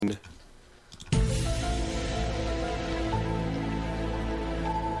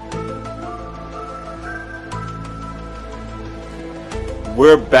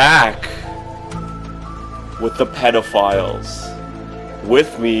We're back with the pedophiles.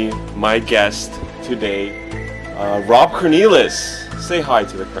 With me, my guest today, Rob Cornelis. Say hi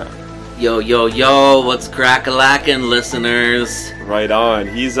to the crowd. Yo, yo, yo, what's crack-a-lackin', listeners? Right on.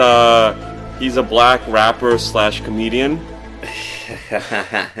 He's a black rapper / comedian.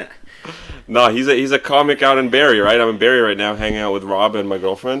 No, he's a comic out in Barrie, right? I'm in Barrie right now, hanging out with Rob and my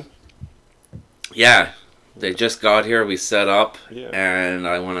girlfriend. Yeah, they just got here, we set up, and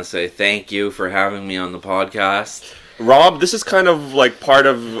I want to say thank you for having me on the podcast. Rob, this is kind of like part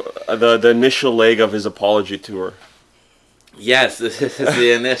of the initial leg of his apology tour. Yes, this is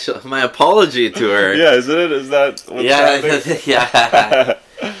the initial, my apology tour. Yeah, isn't it? Is that what's happening? Yeah.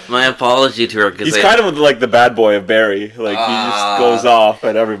 My apology tour. He's kind of like the bad boy of Barrie. Like, he just goes off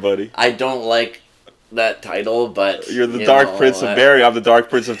at everybody. I don't like that title, but... You're the Dark Prince of Barrie. I'm the Dark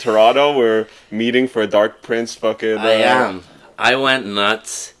Prince of Toronto. We're meeting for a Dark Prince fucking... I am. I went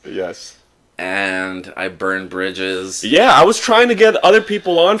nuts. Yes. And I burned bridges. Yeah, I was trying to get other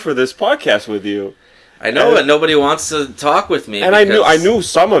people on for this podcast with you. I know, but nobody wants to talk with me. And I knew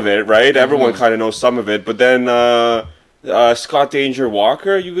some of it, right? Mm-hmm. Everyone kind of knows some of it. But then Scott Danger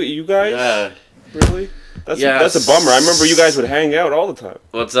Walker, you guys? Yeah. Really? That's a bummer. I remember you guys would hang out all the time.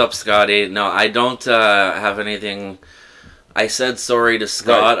 What's up, Scotty? No, I don't have anything. I said sorry to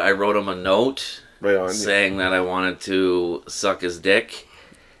Scott. Right. I wrote him a note saying that I wanted to suck his dick.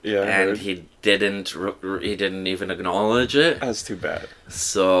 Yeah, and he didn't even acknowledge it. That's too bad.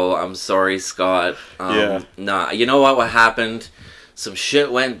 So I'm sorry, Scott. Nah, you know what happened? Some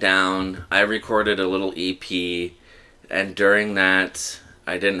shit went down. I recorded a little EP, and during that,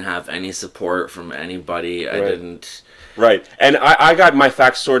 I didn't have any support from anybody. Right. I didn't. Right, and I got my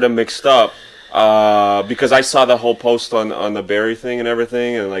facts sort of mixed up because I saw the whole post on the Barrie thing and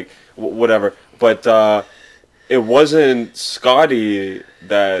everything, and like whatever, but. It wasn't Scotty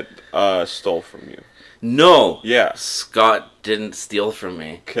that stole from you. No. Yeah. Scott didn't steal from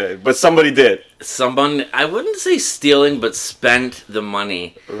me. Okay, but somebody did. Someone, I wouldn't say stealing, but spent the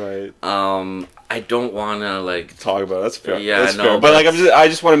money. Right. I don't want to, talk about it. That's fair. Yeah, that's no. Fair. But, I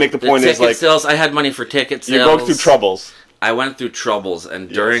just want to make the point is, ticket sales, I had money for ticket sales. You're going through troubles. I went through troubles, and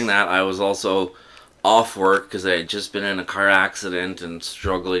during that, I was also off work because I had just been in a car accident and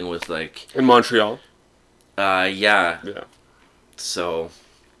struggling with, In Montreal? Yeah. Yeah. So,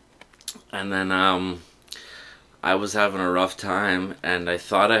 and then, I was having a rough time, and I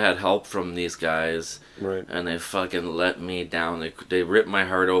thought I had help from these guys. Right. And they fucking let me down. They ripped my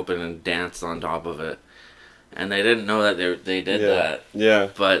heart open and danced on top of it. And they didn't know that they did that. Yeah.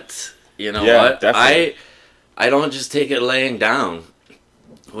 But, you know what? Definitely. I don't just take it laying down.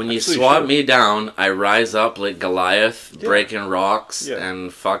 When you swat me down, I rise up like Goliath, breaking rocks,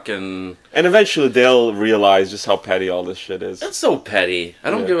 and fucking... And eventually they'll realize just how petty all this shit is. It's so petty. I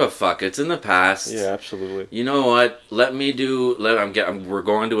don't give a fuck. It's in the past. Yeah, absolutely. You know what? We're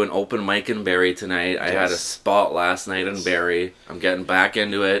going to an open mic in Barrie tonight. I had a spot last night in Barrie. I'm getting back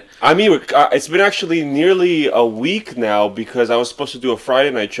into it. I mean, it's been actually nearly a week now because I was supposed to do a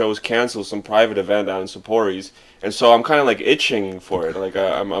Friday night show. It was canceled, some private event down in Sappori's. And so I'm kind of itching for it.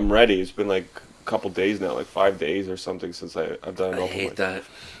 I'm ready. It's been a couple days now, 5 days or something since I've done an open mic. I hate that.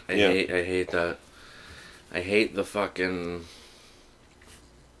 I hate that. I hate the fucking...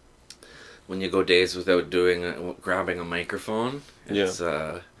 When you go days without grabbing a microphone. It's,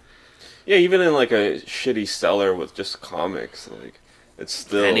 Yeah, even in a shitty cellar with just comics, it's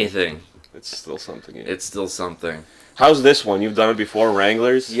still... Anything. It's still something. Yeah. It's still something. How's this one? You've done it before,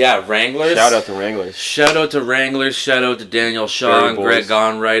 Wranglers? Yeah, Wranglers. Shout out to Wranglers. Shout out to Wranglers. Shout out to Daniel Shaw and Greg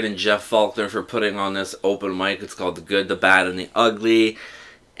Gonright and Jeff Faulkner for putting on this open mic. It's called The Good, the Bad, and the Ugly.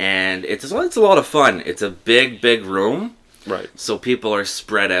 And it's a lot of fun. It's a big, big room. Right. So people are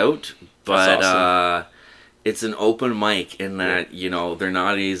spread out. But That's awesome. It's an open mic in that, they're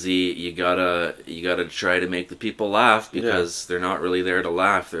not easy. You gotta try to make the people laugh because they're not really there to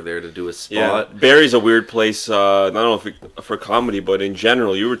laugh. They're there to do a spot. Yeah. Barrie's a weird place, not only for comedy, but in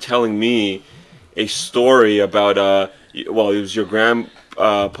general. You were telling me a story about, it was your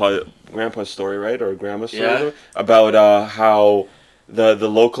grandpa's story, right? Or grandma's story? Yeah. About how the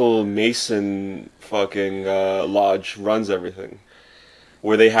local Mason fucking lodge runs everything.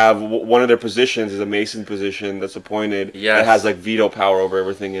 Where they have one of their positions is a Mason position that's appointed that has veto power over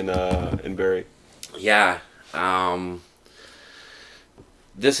everything in Barrie. Yeah,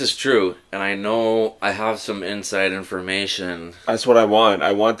 this is true, and I know I have some inside information. That's what I want.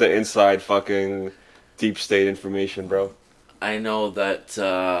 I want the inside fucking deep state information, bro. I know that.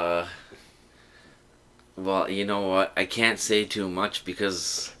 Well, you know what? I can't say too much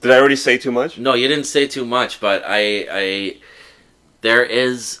because... Did I already say too much? No, you didn't say too much, but There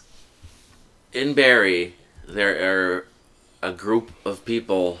is, in Barrie, there are a group of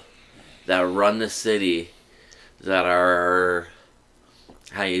people that run the city that are,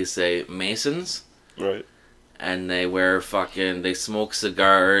 how you say, Masons. Right. And they they smoke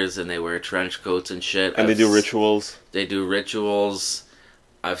cigars and they wear trench coats and shit. And they do rituals. They do rituals.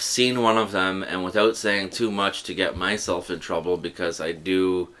 I've seen one of them, and without saying too much to get myself in trouble, because I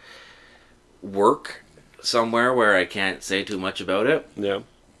do work somewhere where I can't say too much about it. Yeah.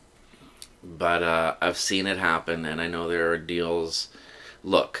 But I've seen it happen, and I know there are deals.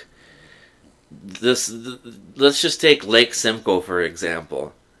 Look, let's just take Lake Simcoe for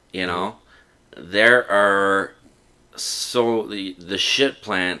example. You know, there are the shit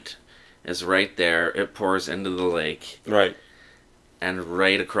plant is right there. It pours into the lake. Right. And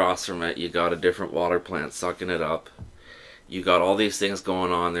right across from it, you got a different water plant sucking it up. You got all these things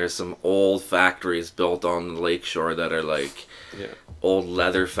going on. There's some old factories built on the lakeshore that are like old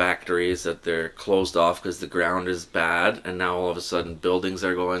leather factories that they're closed off because the ground is bad. And now all of a sudden buildings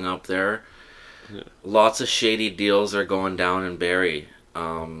are going up there. Yeah. Lots of shady deals are going down in Barrie.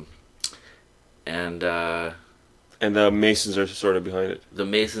 And the Masons are sort of behind it. The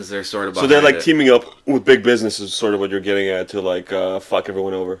Masons are sort of behind it. So they're like teaming up with big businesses, sort of what you're getting at, to like fuck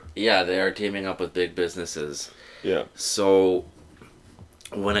everyone over. Yeah, they are teaming up with big businesses. Yeah. So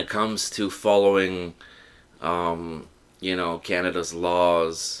when it comes to following, Canada's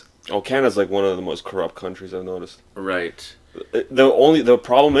laws. Oh, Canada's like one of the most corrupt countries I've noticed. Right. The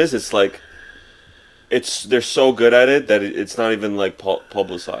problem is it's like they're so good at it that it's not even like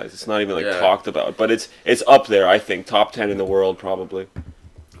publicized. It's not even like talked about. But it's up there, I think, top 10 in the world probably.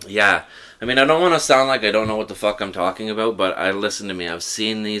 Yeah, I mean, I don't want to sound like I don't know what the fuck I'm talking about, but listen to me. I've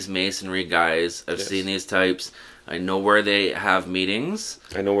seen these masonry guys. I've seen these types. I know where they have meetings.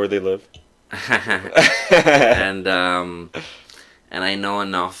 I know where they live. and I know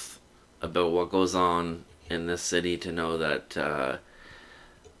enough about what goes on in this city to know that.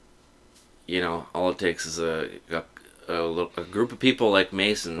 All it takes is a group of people like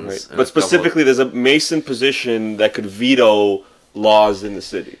Masons. Right. But specifically, there's a Mason position that could veto laws in the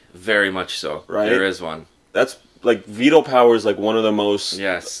city. Very much so. Right? There is one. That's like veto power is like one of the most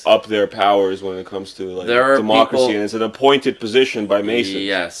up there powers when it comes to like democracy, and it's an appointed position by Masons.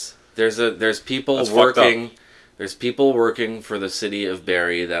 Yes, there's people working. There's people working for the city of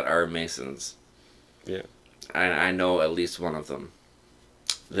Barrie that are Masons. Yeah, I know at least one of them.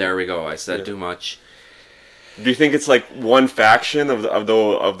 There we go. I said too much. Do you think it's like one faction of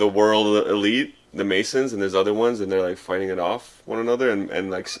the world elite, the Masons, and there's other ones, and they're like fighting it off one another,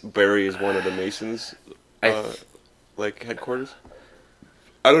 and like Barrie is one of the Masons, like headquarters?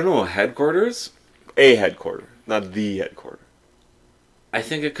 I don't know, headquarters? A headquarter, not the headquarter. I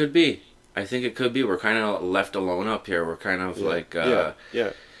think it could be. We're kind of left alone up here. We're kind of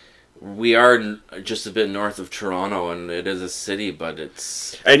we are just a bit north of Toronto, and it is a city, but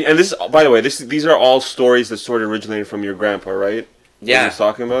it's... And this, by the way, these are all stories that sort of originated from your grandpa, right? Yeah. He was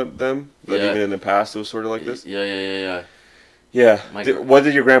talking about them? That even in the past it was sort of like this? Yeah. Yeah. What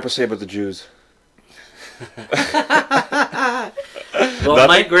did your grandpa say about the Jews? Well,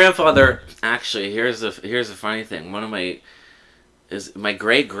 my grandfather... Actually, here's a funny thing. My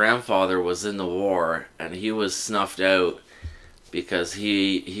great-grandfather was in the war, and he was snuffed out because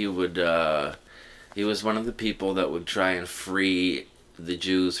he was one of the people that would try and free the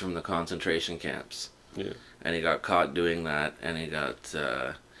Jews from the concentration camps. Yeah. And he got caught doing that, and he got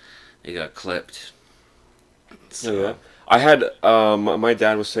clipped. So. Yeah. I had my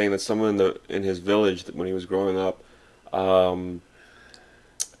dad was saying that someone in his village when he was growing up,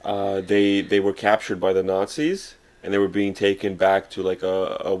 they were captured by the Nazis, and they were being taken back to like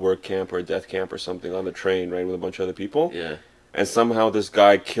a work camp or a death camp or something on the train, right, with a bunch of other people. Yeah. And somehow this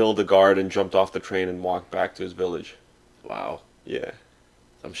guy killed the guard and jumped off the train and walked back to his village. Wow. Yeah.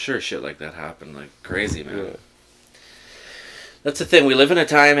 I'm sure shit like that happened like crazy, man. Yeah. That's the thing. We live in a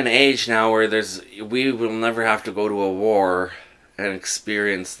time and age now where we will never have to go to a war and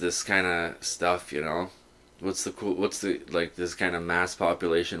experience this kind of stuff, you know? What's this kind of mass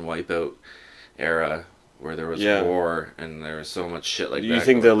population wipeout era where there was war and there was so much shit like that. You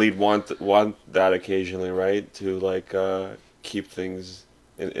think the elite want that occasionally, right? To like keep things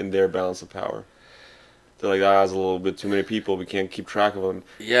in their balance of power. They're like, there's a little bit too many people. We can't keep track of them.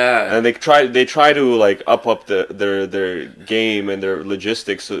 Yeah. And they try to like up their game and their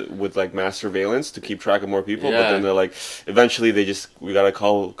logistics with like mass surveillance to keep track of more people. Yeah. But then they're like, eventually we gotta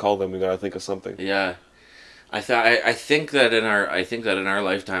call them. We gotta think of something. Yeah. I think that in our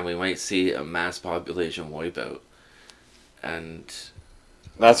lifetime we might see a mass population wipeout, and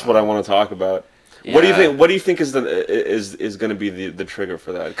that's what I want to talk about. What do you think? What do you think is going to be the trigger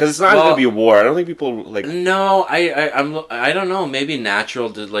for that? Because it's not going to be a war. I don't think people like. No, I don't know. Maybe natural.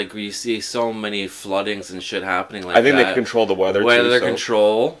 Like we see so many floodings and shit happening. Like I think they can control the weather. Weather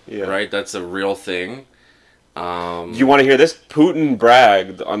control. Yeah. Right. That's a real thing. Do you want to hear this? Putin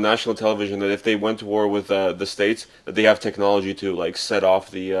bragged on national television that if they went to war with the states, that they have technology to like set off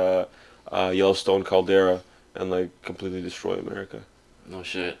the Yellowstone caldera and like completely destroy America. No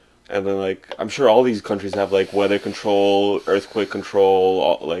shit. And then, like, I'm sure all these countries have, like, weather control, earthquake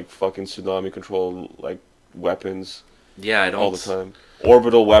control, like, fucking tsunami control, like, weapons. Yeah, I don't... all the time.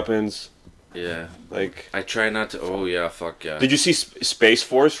 Orbital weapons. Yeah. Like... I try not to... Oh, yeah, fuck yeah. Did you see Space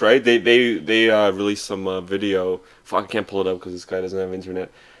Force, right? They released some video. Fuck, I can't pull it up because this guy doesn't have internet.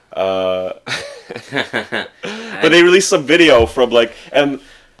 But they released some video from, like... And,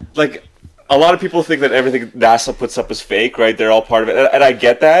 like... A lot of people think that everything NASA puts up is fake, right? They're all part of it. And I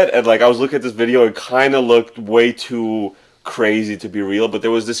get that. And, like, I was looking at this video, it kind of looked way too crazy to be real. But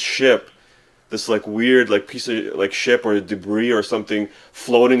there was this ship, this, like, weird, like, piece of, like, ship or debris or something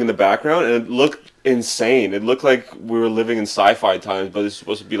floating in the background. And it looked insane. It looked like we were living in sci-fi times, but it's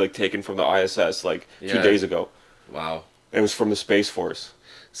supposed to be, like, taken from the ISS, like, 2 days ago. Wow. It was from the Space Force.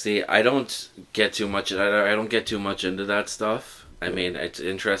 See, I don't get too much into that stuff. I mean, it's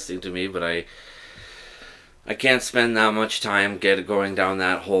interesting to me, but I can't spend that much time going down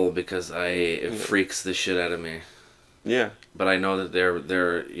that hole because it freaks the shit out of me. Yeah. But I know that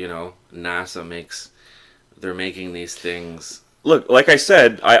they're you know, NASA they're making these things. Look, like I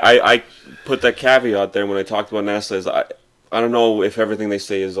said, I put that caveat there when I talked about NASA is I don't know if everything they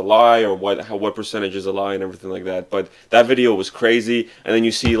say is a lie or what percentage is a lie and everything like that. But that video was crazy. And then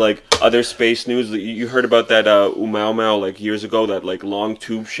you see like other space news. You heard about that Oumuamua like years ago, that like long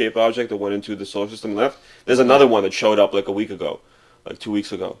tube-shaped object that went into the solar system and left. There's another one that showed up like a week ago, like 2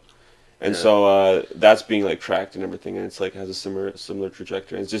 weeks ago. And so that's being like tracked and everything, and it's like has a similar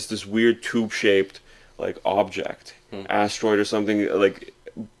trajectory. And it's just this weird tube-shaped like object, asteroid or something. Like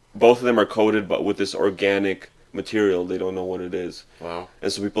both of them are coated, but with this organic material. They don't know what it is. Wow. And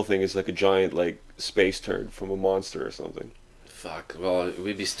so people think it's like a giant like space turd from a monster or something. Fuck. Well,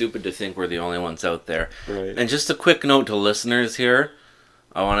 we'd be stupid to think we're the only ones out there. Right. And just a quick note to listeners here.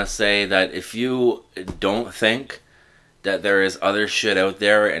 I want to say that if you don't think that there is other shit out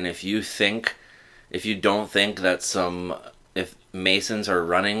there, and if you don't think that if Masons are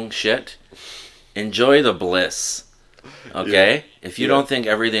running shit, enjoy the bliss. Okay? Yeah. If you don't think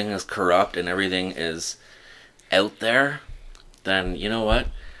everything is corrupt and everything is out there, then you know what?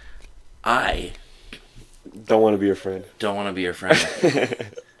 I don't want to be your friend. Don't want to be your friend.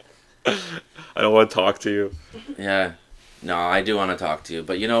 I don't want to talk to you. Yeah. No, I do want to talk to you.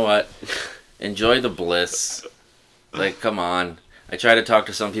 But you know what? Enjoy the bliss. Like, come on. I try to talk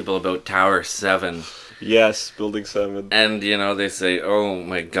to some people about Tower 7. Yes, Building 7. And, you know, they say, oh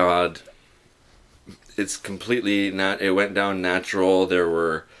my god, it's completely it went down natural.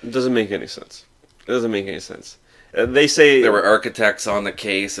 It doesn't make any sense. It doesn't make any sense. They say there were architects on the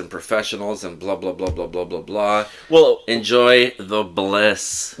case and professionals and blah blah blah blah blah blah blah. Well, enjoy the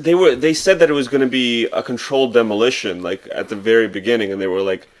bliss. They said that it was going to be a controlled demolition, like at the very beginning, and they were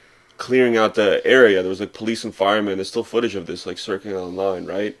like clearing out the area. There was like police and firemen. There's still footage of this like circulating online,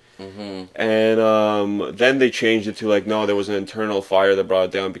 right? Mm-hmm. And then they changed it to like, no, there was an internal fire that brought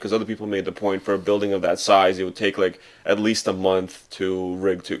it down, because other people made the point for a building of that size, it would take like at least a month to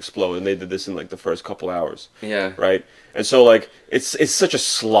explode, and they did this in like the first couple hours. Yeah. Right? And so like it's such a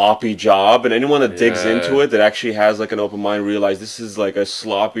sloppy job, and anyone that digs into it, that actually has like an open mind, realize this is like a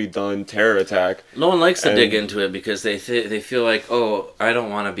sloppy done terror attack. No one likes to dig into it because they feel like, oh, I don't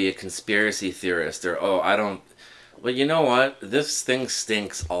want to be a conspiracy theorist, or oh, I don't. But you know what? This thing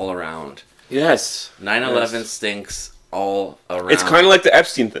stinks all around. Yes. 9/11 stinks all around. It's kind of like the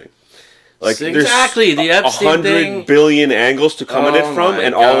Epstein thing. Like exactly, the Epstein thing. 100 billion angles to come at it from,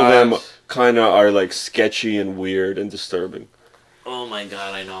 and all of them kind of are like sketchy and weird and disturbing. Oh my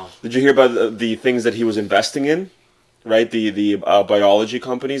god, I know. Did you hear about the things that he was investing in? Right, the biology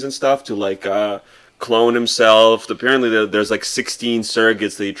companies and stuff to like clone himself. Apparently, there's like 16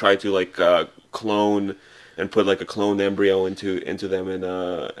 surrogates that he tried to like clone and put like a cloned embryo into them,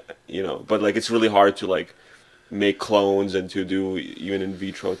 and you know, but like it's really hard to like make clones and to do even in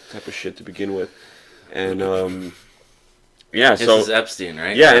vitro type of shit to begin with, and yeah. This so is Epstein,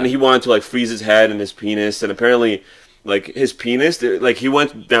 right? Yeah, and he wanted to like freeze his head and his penis, and apparently like his penis, like he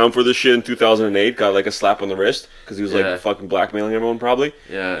went down for this shit in 2008, got like a slap on the wrist because he was like fucking blackmailing everyone probably.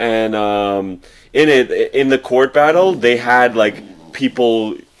 Yeah. And in the court battle, they had like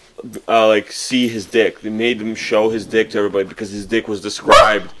people like see his dick. They made him show his dick to everybody because his dick was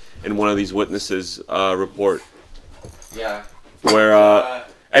described in one of these witnesses report. Yeah. Where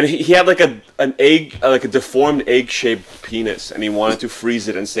and he had like an egg, like a deformed egg-shaped penis, and he wanted to freeze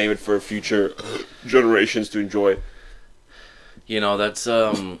it and save it for future generations to enjoy. You know, that's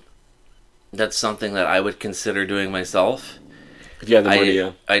something that I would consider doing myself. If you had the money,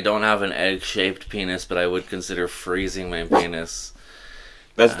 yeah. I don't have an egg-shaped penis, but I would consider freezing my penis.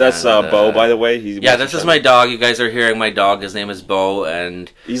 That's Bo, by the way. This is my dog. You guys are hearing my dog. His name is Bo,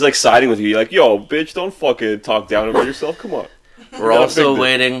 and he's like siding with you. You're like, yo, bitch, don't fucking talk down about yourself. Come on. We're also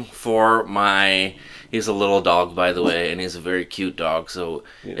waiting for my... He's a little dog, by the way, and he's a very cute dog. So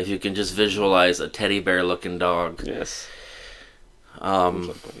if you can just visualize a teddy bear-looking dog. Yes.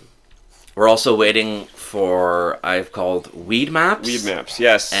 We're also waiting for, I've called weed maps. Weed maps,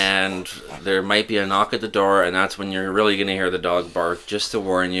 yes. And there might be a knock at the door, and that's when you're really going to hear the dog bark, just to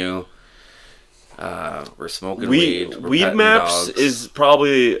warn you. We're smoking weed. Weed maps is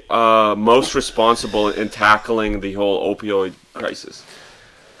probably most responsible in tackling the whole opioid crisis.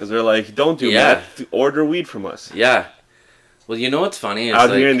 Because they're like, don't do that. Order weed from us. Yeah. Well, you know what's funny? Is out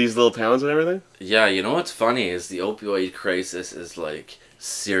here in these little towns and everything? Yeah, you know what's funny is the opioid crisis is like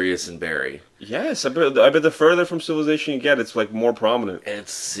serious in Barrie. Yes, I bet the further from civilization you get, it's like more prominent.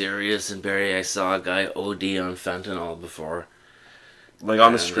 It's serious in Barrie. I saw a guy OD on fentanyl before. Like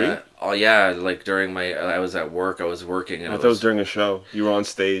on the street? Like during I was at work, I was working. And I thought it was during a show. You were on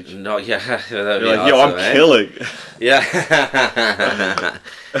stage. No, yeah. You're like, awesome, yo, I'm killing. Yeah.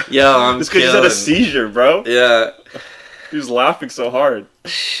 Yo, I'm It's because he's had a seizure, bro. Yeah. He was laughing so hard.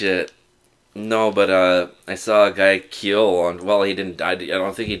 Shit. No, but I saw a guy keel on... Well, he didn't die. I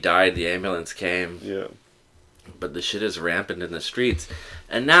don't think he died. The ambulance came. Yeah. But the shit is rampant in the streets.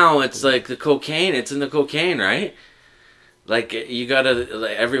 And now it's like the cocaine. It's in the cocaine, right? Like, you gotta...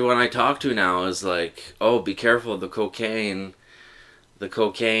 Like, everyone I talk to now is like, oh, be careful, the cocaine... The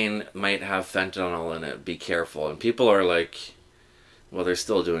cocaine might have fentanyl in it. Be careful. And people are like... Well, they're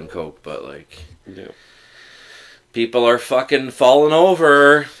still doing coke, but like... Yeah. People are fucking falling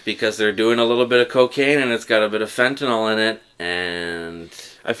over because they're doing a little bit of cocaine and it's got a bit of fentanyl in it. And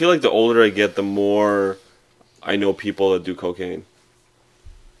I feel like the older I get, the more I know people that do cocaine.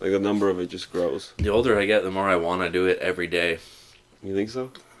 Like the number of it just grows. The older I get, the more I want to do it every day. You think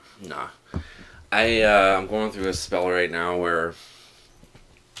so? Nah. I'm going through a spell right now where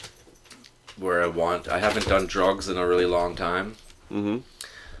I haven't done drugs in a really long time. Mm-hmm.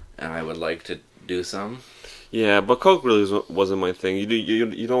 And I would like to do some. Yeah, but coke really wasn't my thing.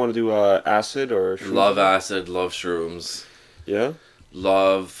 You don't want to do acid or shrooms? Love acid, love shrooms. Yeah?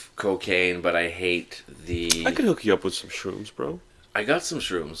 Love cocaine, but I hate I could hook you up with some shrooms, bro. I got some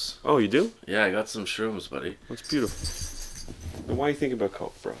shrooms. Oh, you do? Yeah, I got some shrooms, buddy. That's beautiful. And why are you thinking about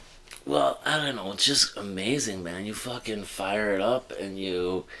coke, bro? Well, I don't know. It's just amazing, man. You fucking fire it up and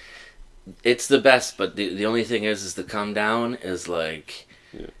it's the best, but the only thing is the come down is like...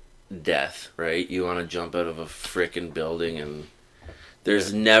 Yeah. Death, right? You want to jump out of a frickin' building and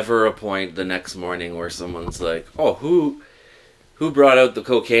there's never a point the next morning where someone's like, oh, who brought out the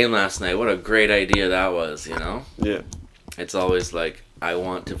cocaine last night? What a great idea that was, you know? Yeah. It's always like, I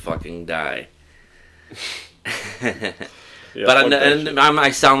want to fucking die. Yeah, but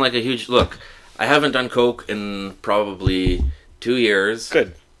I sound like a huge... Look, I haven't done coke in probably 2 years.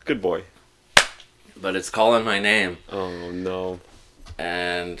 Good boy. But it's calling my name. Oh, no.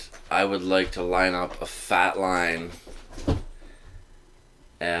 And I would like to line up a fat line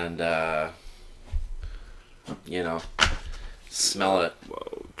and, smell it.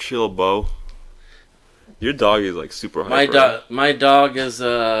 Whoa, chill, Bo. Your dog is like super hyper. My dog is, What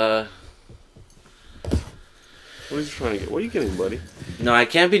are you trying to get? What are you getting, buddy? No, I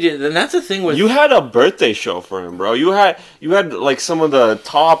can't be doing... And that's the thing with... You had a birthday show for him, bro. You had like some of the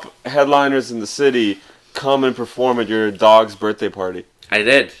top headliners in the city come and perform at your dog's birthday party. I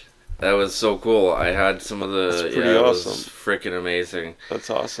did. That was so cool. I had some of the... That's pretty awesome. It was freaking amazing. That's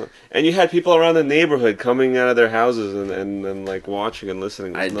awesome. And you had people around the neighborhood coming out of their houses and like watching and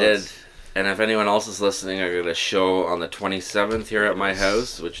listening. I did. And if anyone else is listening, I got a show on the 27th here at my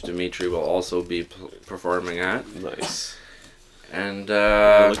house, which Dimitri will also be performing at. Nice. And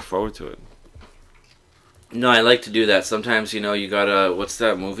I look forward to it. No, I like to do that. Sometimes, you gotta... What's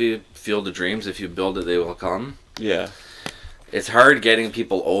that movie? Field of Dreams. If you build it, they will come. Yeah. It's hard getting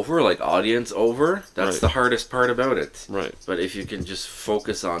people over, like audience over. That's the hardest part about it. Right. But if you can just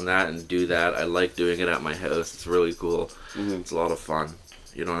focus on that and do that, I like doing it at my house. It's really cool. Mm-hmm. It's a lot of fun.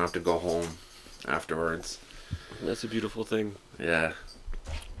 You don't have to go home afterwards. That's a beautiful thing. Yeah.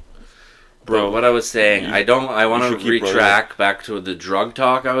 Bro, but what I was saying, I want to retract back to the drug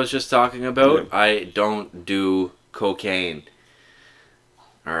talk I was just talking about. Yeah. I don't do cocaine.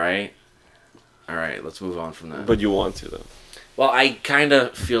 All right, let's move on from that. But you want to though. Well, I kind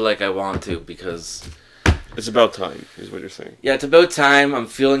of feel like I want to because it's about time, is what you're saying. Yeah, it's about time. I'm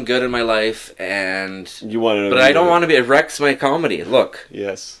feeling good in my life, and you want to. But I don't want to be. It wrecks my comedy. Look.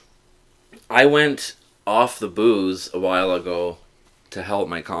 Yes. I went off the booze a while ago to help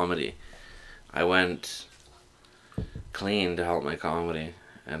my comedy. I went clean to help my comedy,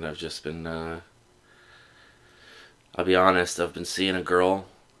 and I've just been. I'll be honest. I've been seeing a girl,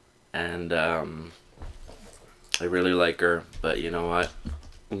 and I really like her, but you know what?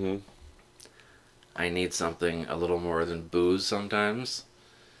 Mm-hmm. I need something a little more than booze sometimes,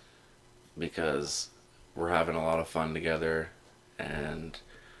 because we're having a lot of fun together, and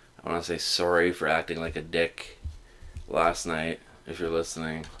I want to say sorry for acting like a dick last night, if you're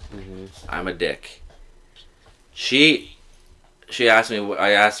listening. Mm-hmm. I'm a dick. She asked me,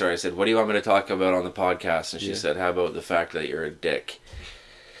 I asked her, I said, what do you want me to talk about on the podcast? And she said, how about the fact that you're a dick?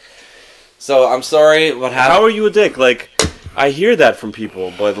 So, I'm sorry, what happened? How are you a dick? Like, I hear that from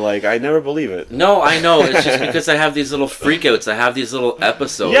people, but, like, I never believe it. No, I know. It's just because I have these little freakouts. I have these little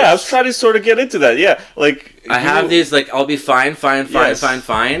episodes. Yeah, I was trying to sort of get into that. Yeah, like... I have these, like, I'll be fine,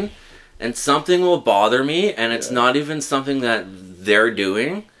 and something will bother me, and it's not even something that they're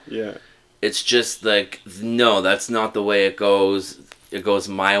doing. Yeah. It's just, like, no, that's not the way it goes. It goes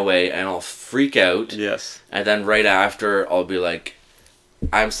my way, and I'll freak out. Yes. And then right after, I'll be like...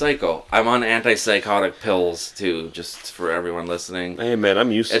 I'm psycho. I'm on antipsychotic pills, too, just for everyone listening. Hey, man,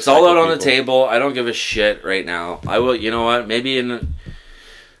 I'm used to it's all out on the table. I don't give a shit right now. I will, you know what? Maybe I'm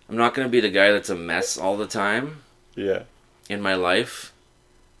not going to be the guy that's a mess all the time. Yeah. In my life.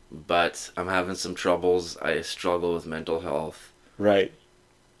 But I'm having some troubles. I struggle with mental health. Right.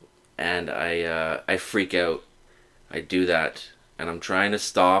 And I freak out. I do that. And I'm trying to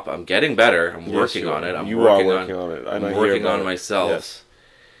stop. I'm getting better. I'm working on it. I'm working on it. I'm working on myself. Yes.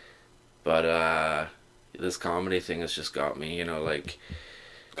 But this comedy thing has just got me, you know, like...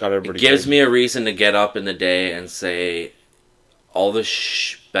 It gives me a reason to get up in the day and say all the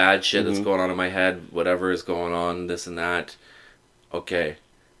bad shit that's going on in my head, whatever is going on, this and that. Okay,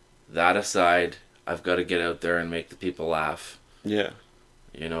 that aside, I've got to get out there and make the people laugh. Yeah.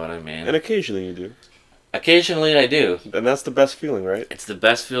 You know what I mean? And occasionally you do. Occasionally I do. And that's the best feeling, right? It's the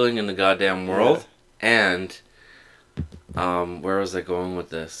best feeling in the goddamn world. Yeah. And, where was I going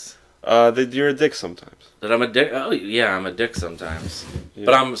with this? That you're a dick sometimes. That I'm a dick? Oh, yeah, I'm a dick sometimes. Yeah.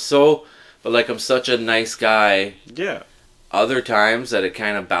 But I'm such a nice guy. Yeah. Other times that it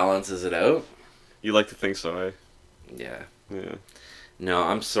kind of balances it out. You like to think so, eh? Yeah. Yeah. No,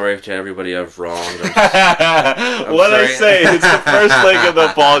 I'm sorry to everybody I've wronged. What I say? It's the first leg of the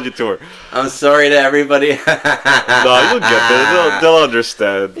apology tour. I'm sorry to everybody. No, you'll get there. They'll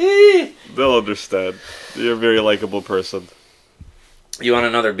understand. They'll understand. You're a very likable person. You want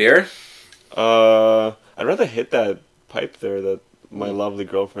another beer? I'd rather hit that pipe there that my lovely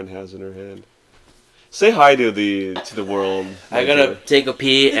girlfriend has in her hand. Say hi to the world. I gotta take a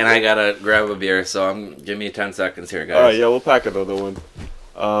pee and I gotta grab a beer. So give me 10 seconds here, guys. All right, yeah, we'll pack another one.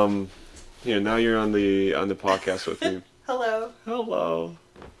 Here, now you're on the podcast with me. Hello. Hello.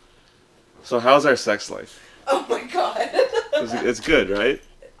 So how's our sex life? Oh my god. It's good, right?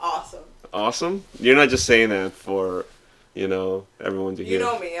 Awesome. Awesome? You're not just saying that for, everyone to hear. You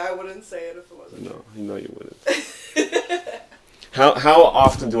know me. I wouldn't say it if it wasn't. No, you know you wouldn't. How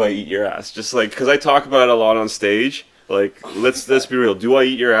often do I eat your ass? Just like, because I talk about it a lot on stage. Like, let's be real. Do I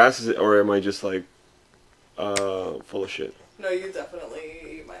eat your ass, or am I just like full of shit? No, you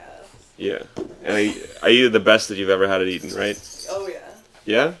definitely eat my ass. Yeah, and I eat the best that you've ever had it eaten, right? Oh yeah.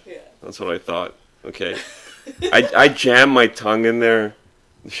 Yeah. Yeah. That's what I thought. Okay. I jam my tongue in there.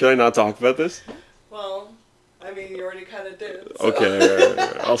 Should I not talk about this? Well, I mean, you already kind of did. So. Okay, all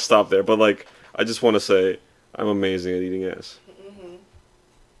right. I'll stop there. But like, I just want to say, I'm amazing at eating ass. Mm-hmm.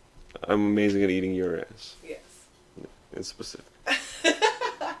 I'm amazing at eating your ass. Yes. In specific.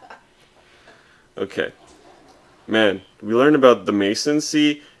 Okay. Man, we learned about the Masons.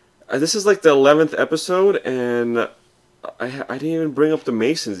 See, this is like the 11th episode, and I didn't even bring up the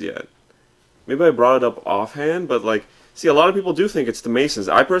Masons yet. Maybe I brought it up offhand, but like, see, a lot of people do think it's the Masons.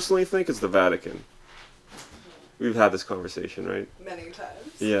 I personally think it's the Vatican. We've had this conversation, right? Many times.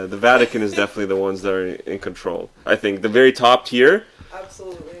 Yeah, the Vatican is definitely the ones that are in control. I think the very top tier.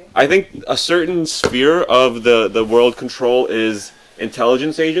 Absolutely. I think a certain sphere of the world control is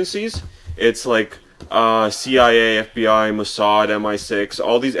intelligence agencies. It's like CIA, FBI, Mossad, MI6,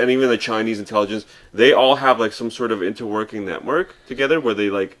 all these, and even the Chinese intelligence. They all have like some sort of interworking network together where they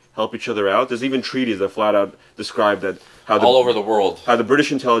like help each other out. There's even treaties that flat out describe that all over the world, how the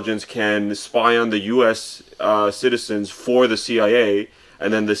British intelligence can spy on the U.S. Citizens for the CIA,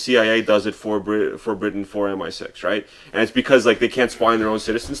 and then the CIA does it for Britain for MI6, right? And it's because like they can't spy on their own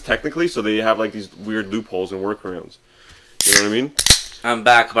citizens technically, so they have like these weird loopholes and workarounds. You know what I mean? I'm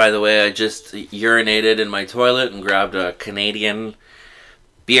back, by the way. I just urinated in my toilet and grabbed a Canadian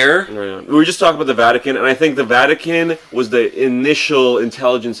beer. Right. We were just talking about the Vatican, and I think the Vatican was the initial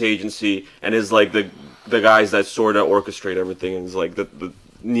intelligence agency, and is like the guys that sort of orchestrate everything, and is like the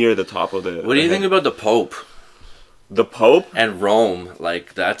near the top of the. What do you think about the Pope? The Pope and Rome?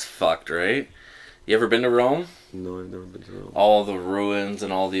 Like that's fucked, right? You ever been to Rome? No, I've never been to Rome. All the ruins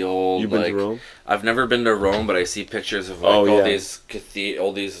and all the old. You've been to Rome? I've never been to Rome, but I see pictures of like all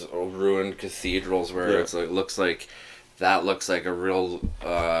these ruined cathedrals where it's like looks like a real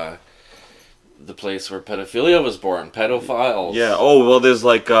the place where pedophilia was born. Pedophiles. Yeah. Oh well, there's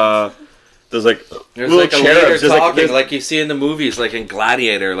like little like a cherubs, leader talking like you see in the movies, like in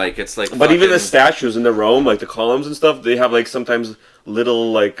Gladiator. Like it's like. But even the statues in the Rome, like the columns and stuff, they have like sometimes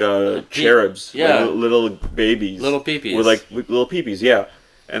little like cherubs, yeah, like, little babies, little peepees, with like little peepees, yeah,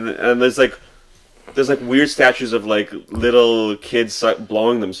 and there's like weird statues of like little kids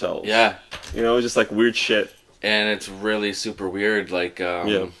blowing themselves, yeah, you know, just like weird shit, and it's really super weird, like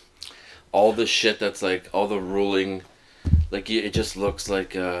all the shit that's like all the ruling, like it just looks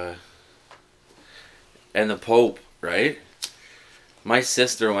like and the Pope, right? My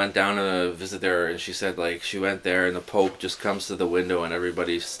sister went down to visit there, and she said, like, she went there, and the Pope just comes to the window, and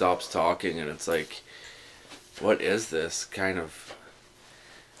everybody stops talking, and it's like, what is this kind of...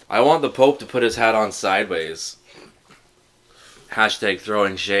 I want the Pope to put his hat on sideways. Hashtag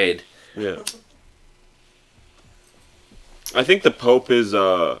throwing shade. Yeah. I think the Pope is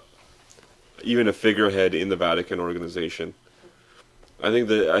even a figurehead in the Vatican organization. I think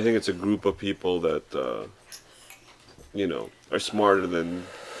it's a group of people that... you know, are smarter than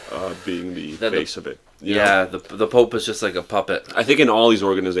being the face of it. Yeah, the Pope is just like a puppet. I think in all these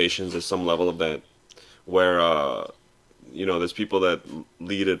organizations there's some level of that, where, you know, there's people that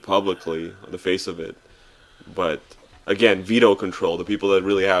lead it publicly, on the face of it, but, again, veto control, the people that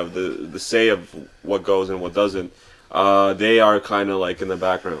really have the say of what goes and what doesn't, they are kind of like in the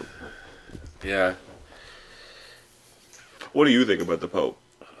background. Yeah. What do you think about the Pope?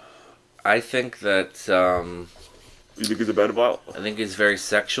 I think that... You think he's a pedophile? I think he's very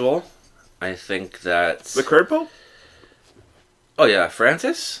sexual. I think that... The current Pope? Oh yeah,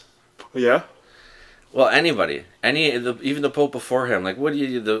 Francis? Yeah. Well, anybody. Even the Pope before him. Like, what do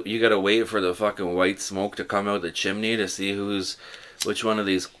you gotta wait for the fucking white smoke to come out the chimney to see which one of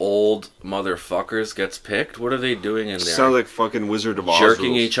these old motherfuckers gets picked? What are they doing in there? Sounds like fucking Wizard of Oz.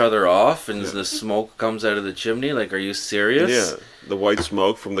 Jerking each other off and the smoke comes out of the chimney? Like, are you serious? Yeah, the white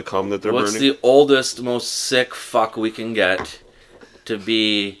smoke from the cum that they're What's burning. the oldest, most sick fuck we can get to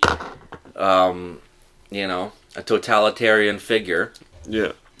be, you know, a totalitarian figure?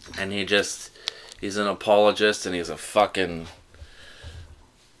 Yeah. And he's an apologist and he's a fucking...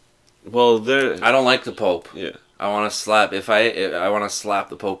 Well, I don't like the Pope. Yeah. I want to slap... I want to slap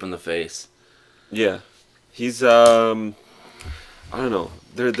the Pope in the face. Yeah. He's, I don't know.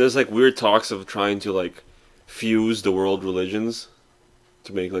 There's like weird talks of trying to like fuse the world religions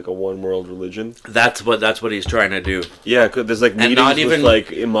to make like a one world religion. That's what he's trying to do. Yeah, there's like meetings not even, with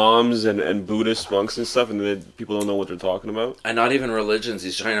like imams and Buddhist monks and stuff, and then people don't know what they're talking about. And not even religions.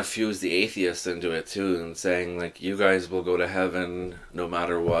 He's trying to fuse the atheists into it too, and saying like, you guys will go to heaven no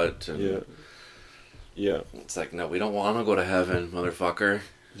matter what. And yeah. Yeah. It's like, no, we don't want to go to heaven, motherfucker.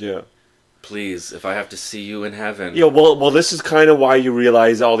 Yeah. Please, if I have to see you in heaven. Yeah, well, this is kind of why you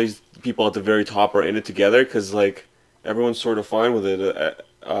realize all these people at the very top are in it together, because like everyone's sort of fine with it,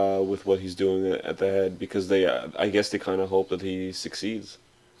 with what he's doing at the head, because they, I guess they kind of hope that he succeeds.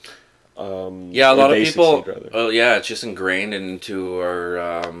 Yeah, a lot of people. Well, yeah, it's just ingrained into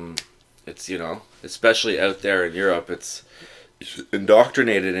our. It's, you know, especially out there in Europe, it's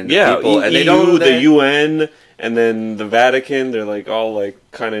indoctrinated into people, and they don't. The UN, and then the Vatican. They're like all like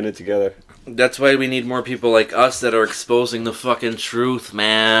kind of in it together. That's why we need more people like us that are exposing the fucking truth,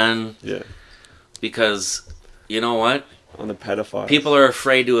 man. Yeah. Because, you know what? On the pedophiles. People are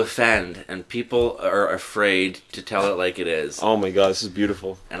afraid to offend, and people are afraid to tell it like it is. Oh my god, this is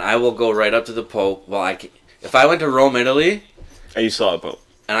beautiful. And I will go right up to the Pope. Well, if I went to Rome, Italy... And you saw the Pope.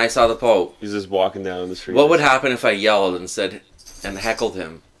 And I saw the Pope. He's just walking down the street. What would happen if I yelled and heckled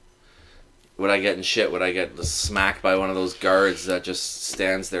him? Would I get in shit? Would I get smacked by one of those guards that just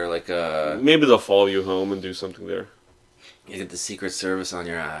stands there like a... Maybe they'll follow you home and do something there. You get the Secret Service on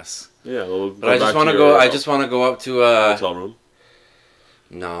your ass. Yeah, but I just want to go. I just want to go up to a hotel room.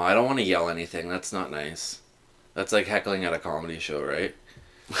 No, I don't want to yell anything. That's not nice. That's like heckling at a comedy show, right?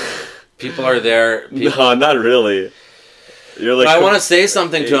 People are there. No, not really. You're like But I want to say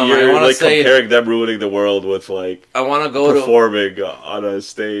something to him. You're I want to like say comparing them ruining the world with like I want to go performing on a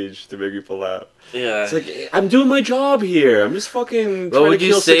stage to make people laugh. Yeah. It's like, I'm doing my job here. I'm just fucking. What would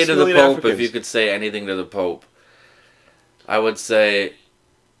you say 6 to the million Pope Africans. if you could say anything to the Pope? I would say,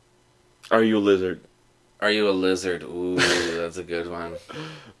 "Are you a lizard?" "Are you a lizard?" Ooh, that's a good one.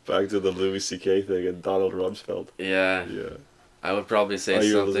 Back to the Louis C.K. thing and Donald Rumsfeld. Yeah. Yeah. I would probably say Are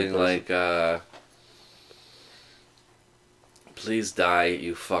you a something lizard like, "Please die,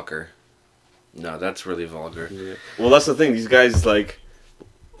 you fucker." No, that's really vulgar. Yeah. Well, that's the thing. These guys like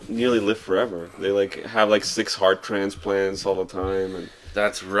nearly live forever. They like have like 6 heart transplants all the time, and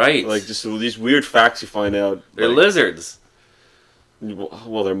That's right. like just these weird facts you find out. They're like, lizards.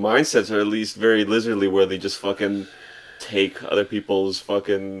 Well, their mindsets are at least very lizardly, where they just fucking take other people's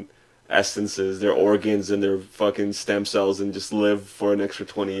fucking essences, their organs, and their fucking stem cells, and just live for an extra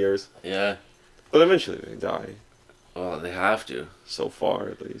 20 years. Yeah. But eventually they die. Well, they have to. So far,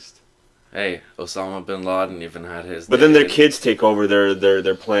 at least. Hey, Osama bin Laden even had his. But then their kids take over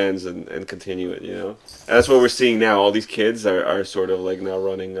their plans and continue it, you know? And that's what we're seeing now. All these kids are sort of like now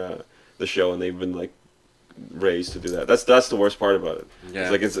running the show, and they've been like raised to do that. That's the worst part about it.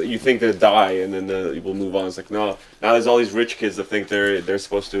 Yeah. It's like you think they'll die, and then we'll move on. It's like, no, now there's all these rich kids that think they're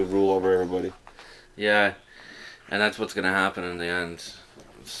supposed to rule over everybody. Yeah, and that's what's gonna happen in the end.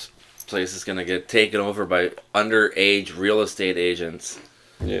 This place is gonna get taken over by underage real estate agents.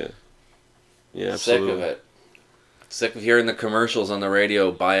 Yeah. Yeah, absolutely. Sick of it. Sick of hearing the commercials on the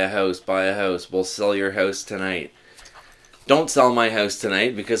radio. Buy a house, buy a house. We'll sell your house tonight. Don't sell my house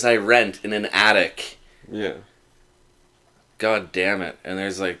tonight because I rent in an attic. Yeah. God damn it. And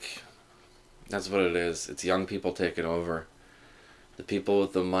there's like, that's what it is. It's young people taking over. The people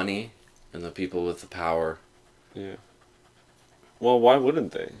with the money and the people with the power. Yeah. Well, why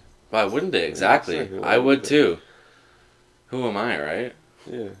wouldn't they? Why wouldn't they? Exactly. I would too. Who am I, right?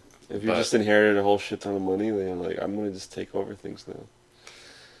 Yeah. If you just inherited a whole shit ton of money, then you're like, I'm gonna just take over things now.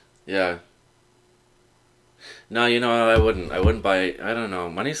 Yeah. No, you know, I wouldn't buy, I don't know,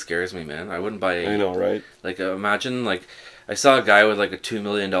 money scares me, man. I wouldn't buy. I know, right? Like, imagine, like, I saw a guy with, like, a $2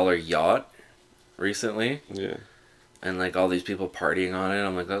 million yacht recently. Yeah. And, like, all these people partying on it.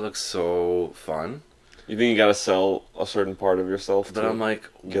 I'm like, that looks so fun. You think you gotta sell a certain part of yourself But I'm like,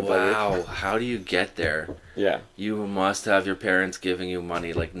 wow, how do you get there? Yeah. You must have your parents giving you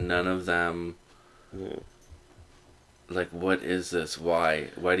money. Like, none of them... Yeah. Like, what is this? Why?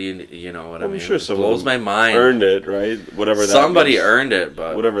 Why do you know what I mean? I'm sure it blows my mind. Earned it, right? Whatever that Somebody means. earned it,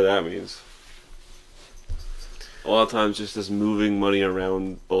 but... Whatever that means. A lot of times just this moving money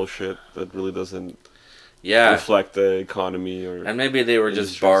around bullshit that really doesn't reflect the economy or... And maybe they were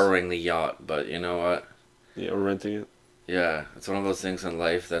just borrowing the yacht, but you know what? Yeah, or renting it. Yeah, it's one of those things in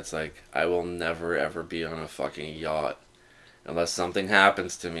life that's like, I will never ever be on a fucking yacht. Unless something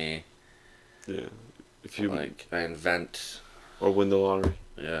happens to me. Yeah. If you... Like, I invent... Or win the lottery.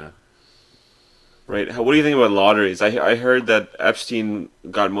 Yeah. Right. What do you think about lotteries? I heard that Epstein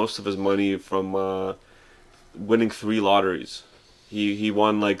got most of his money from winning 3 lotteries. He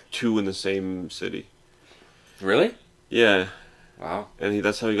won like 2 in the same city. Really? Yeah. Wow. And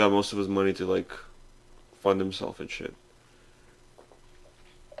that's how he got most of his money to like fund himself and shit.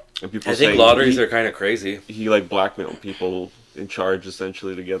 And people I think lotteries are kind of crazy. He like blackmailed people in charge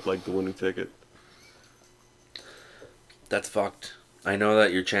essentially to get like the winning ticket. That's fucked. I know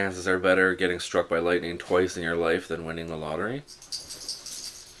that your chances are better getting struck by lightning twice in your life than winning the lottery.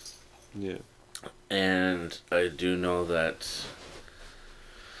 Yeah. And I do know that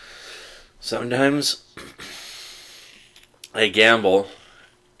sometimes I gamble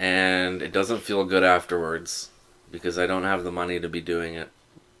and it doesn't feel good afterwards because I don't have the money to be doing it.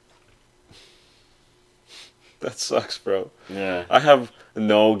 That sucks, bro. Yeah. I have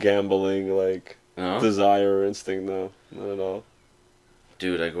no gambling like No? desire or instinct, no. Not at all.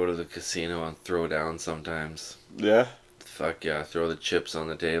 Dude, I go to the casino and throw down sometimes. Yeah? Fuck yeah, throw the chips on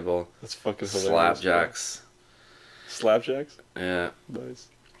the table. That's fucking hilarious. Slapjacks. Slapjacks? Yeah. Nice.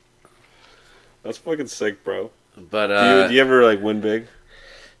 That's fucking sick, bro. But do you ever like win big?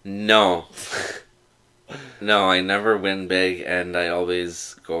 No. No, I never win big and I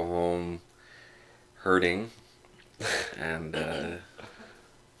always go home hurting. And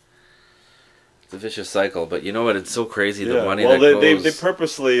it's a vicious cycle, but you know what? It's so crazy the money that goes. They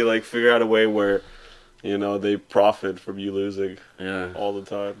purposely like figure out a way where, you know, they profit from you losing. Yeah. All the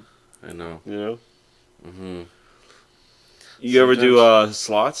time. I know. You know. Mhm. You ever do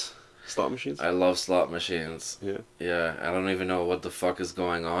slots? Slot machines? I love slot machines. Yeah. Yeah. I don't even know what the fuck is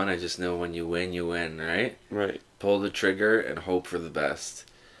going on. I just know when you win, right? Right. Pull the trigger and hope for the best.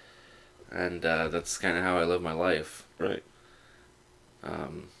 And that's kind of how I live my life. Right. Look,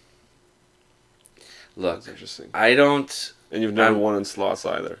 That's interesting. I don't. And you've never won in slots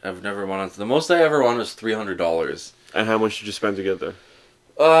either. I've never won. The most I ever won was $300. And how much did you spend to get there?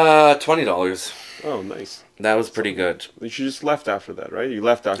 $20. Oh, nice. That was pretty good. You just left after that, right? You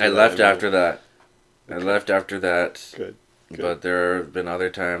left after I that. left after that. I left after that. Good. But there have been other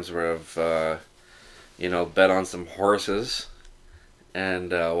times where I've, bet on some horses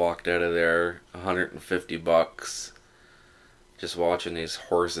and walked out of there $150 just watching these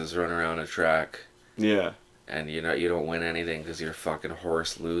horses run around a track. Yeah. And you don't win anything because your fucking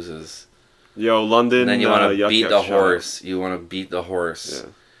horse loses. Yo, London. And then you want to beat the shot. horse. You want to beat the horse. Yeah.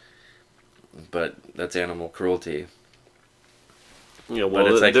 But that's animal cruelty. Yeah, well,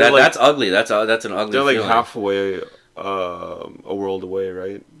 but it's like that. That's ugly. That's an ugly. They're like feeling. halfway, a world away,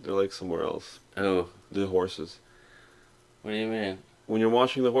 right? They're like somewhere else. Oh, The horses. what do you mean? When you're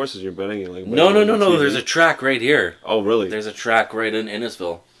watching the horses, you're betting it like. No. There's a track right here. Oh, really? There's a track right in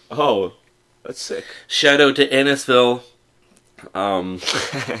Innisfil. Oh, that's sick. Shout out to Innisfil.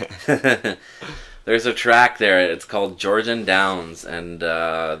 There's a track there. It's called Georgian Downs, and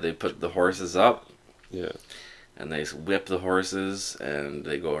they put the horses up. Yeah. And they whip the horses, and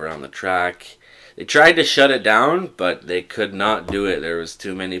they go around the track. They tried to shut it down, but they could not do it. There was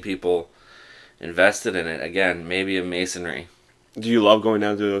too many people invested in it. Again, maybe a masonry. Do you love going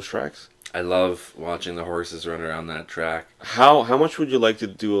down to those tracks? I love watching the horses run around that track. How much would you like to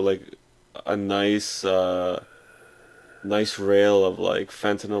do like a nice rail of like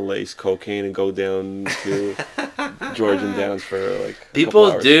fentanyl laced cocaine and go down to Georgian Downs for like a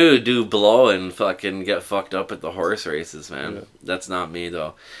People couple hours? do blow and fucking get fucked up at the horse races, man. Yeah. That's not me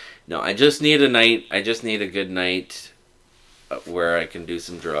though. No, I just need a night. I just need a good night where I can do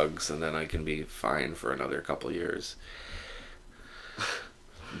some drugs, and then I can be fine for another couple years.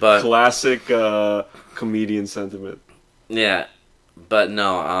 But Classic comedian sentiment. yeah, but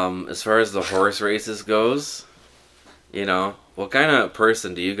no. As far as the horse races goes, what kind of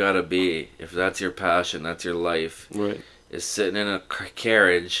person do you gotta be if that's your passion, that's your life? Right. Is sitting in a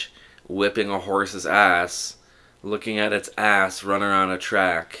carriage, whipping a horse's ass, looking at its ass run around a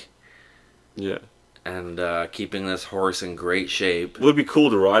track, Yeah. and keeping this horse in great shape. It would be cool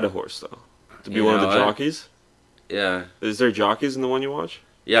to ride a horse though. To be You one of know the what? jockeys. Yeah. Is there jockeys in the one you watch?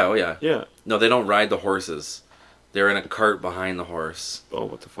 Yeah, oh yeah. Yeah. No, they don't ride the horses. They're in a cart behind the horse. Oh,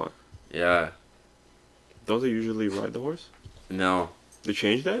 what the fuck? Yeah. Don't they usually ride the horse? No. They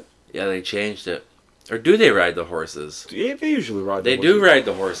changed that? Yeah, they changed it. Or do they ride the horses? Yeah, they usually ride the They horses. do ride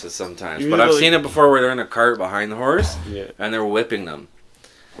the horses sometimes, but I've Usually- seen it before where they're in a cart behind the horse Yeah. and they're whipping them.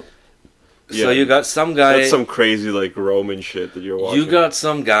 Yeah. So you got some guy. That's some crazy like Roman shit that you're watching. You got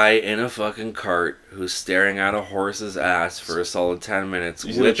some guy in a fucking cart who's staring at a horse's ass for a solid 10 minutes,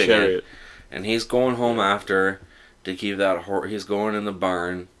 He's in a whipping it, chariot. and he's going home after to keep that horse. He's going in the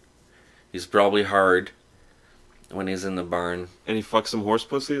barn. He's probably hard when he's in the barn. And he fucks some horse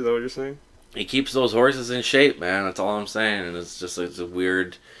pussy, is that what you're saying? He keeps those horses in shape, man. That's all I'm saying. And it's a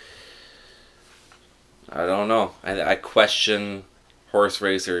weird. I don't know. I question horse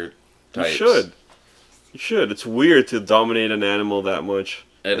racer types. You should. It's weird to dominate an animal that much.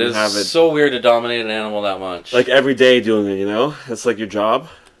 It and is have it, so weird to dominate an animal that much. like every day doing it, you know? That's like your job.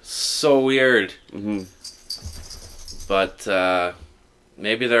 So weird. Mm-hmm. But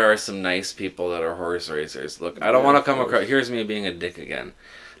maybe there are some nice people that are horse racers. Look, I don't want to come across. Here's me being a dick again.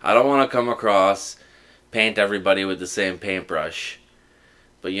 I don't want to come across, paint everybody with the same paintbrush.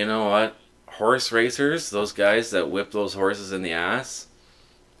 But you know what? Horse racers, those guys that whip those horses in the ass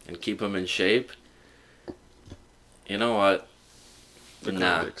and keep them in shape. You know what? They're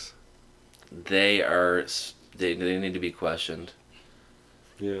Nah. convicts. They are. They need to be questioned.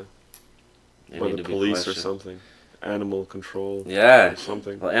 Yeah. They By need the to be police or questioned. something. Animal control. Yeah. Or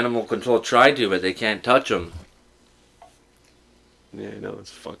something. Well, animal control tried to, but they can't touch them. Yeah, I know.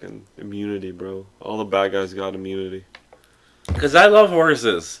 It's fucking immunity, bro. All the bad guys got immunity. Because I love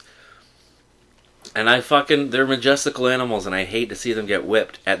horses. And they're majestical animals, and I hate to see them get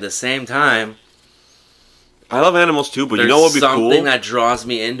whipped. At the same time, I love animals too, but you know there's what would be something cool? that draws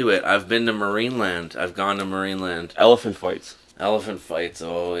me into it. I've been to Marineland. I've gone to Marineland. Elephant fights. Elephant fights,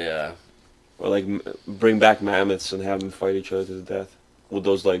 oh yeah. Or like bring back mammoths and have them fight each other to the death. With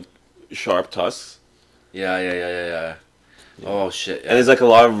those like sharp tusks. Yeah. Oh shit. And there's like a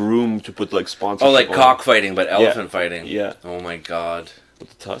lot of room to put like sponsorship Oh, like on cockfighting, but elephant fighting. Yeah. Oh my god. with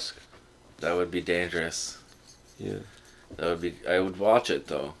the tusk. That would be dangerous. Yeah. That would be. I would watch it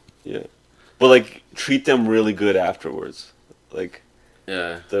though. Yeah. But like treat them really good afterwards. Like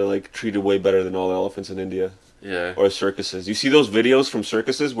Yeah. they're like treated way better than all the elephants in India. Yeah. Or circuses. You see those videos from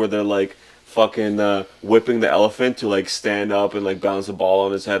circuses where they're like fucking whipping the elephant to like stand up and like bounce a ball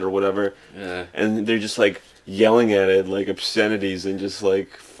on his head or whatever. Yeah. And they're just like yelling at it like obscenities and just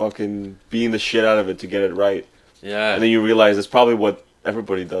like fucking beating the shit out of it to get it right. Yeah. And then you realize that's probably what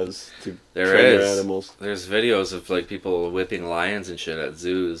everybody does to There train their is. animals. There's videos of like people whipping lions and shit at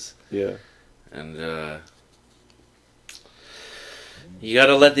zoos. Yeah. And you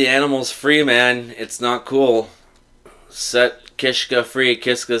gotta let the animals free, man. It's not cool. Set Kishka free.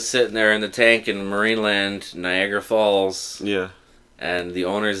 Kishka's sitting there in the tank in Marineland, Niagara Falls. Yeah. And the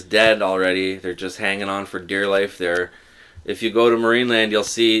owner's dead already. They're just hanging on for dear life there. If you go to Marineland, you'll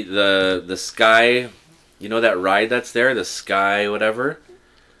see the Sky. You know that ride that's there? The Sky whatever?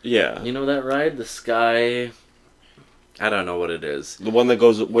 Yeah. You know that ride? The Sky... I don't know what it is. The one that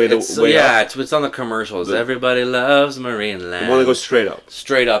goes way yeah, up. it's on the commercials. Everybody loves Marineland. The one that goes straight up.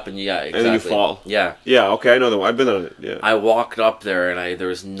 Straight up, and yeah, exactly. And then you fall. Yeah. Yeah, okay, I know that one. I've been on it, yeah. I walked up there, and there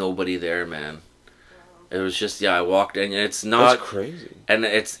was nobody there, man. It was just, I walked, and it's not... That's crazy. And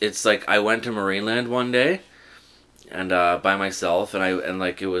it's like, I went to Marineland one day, and by myself, and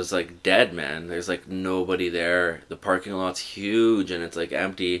like, it was like dead, man. There's like nobody there. The parking lot's huge, and it's like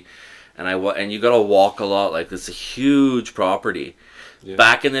empty. And you gotta walk a lot. Like, it's a huge property. Yeah.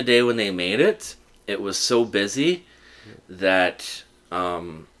 Back in the day when they made it, it was so busy that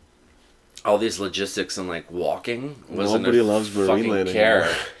all these logistics and like walking wasn't nobody loves Marineland care.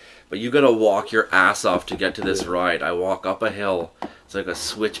 anymore. But you gotta walk your ass off to get to this ride. I walk up a hill. It's like a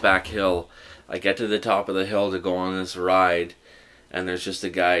switchback hill. I get to the top of the hill to go on this ride, and there's just a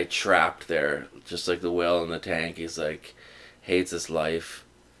guy trapped there, just like the whale in the tank. He's like, hates his life.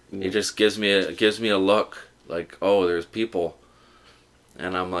 He just gives me a look like, oh, there's people,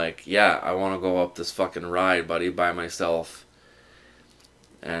 and I'm like, yeah, I want to go up this fucking ride, buddy, by myself.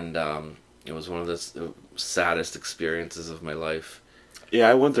 And it was one of the saddest experiences of my life. Yeah,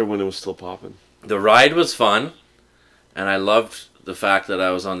 I went there when it was still popping. The ride was fun, and I loved the fact that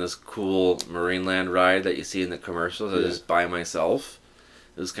I was on this cool Marineland ride that you see in the commercials. I was just by myself.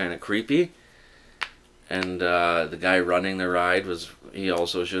 It was kind of creepy. And the guy running the ride he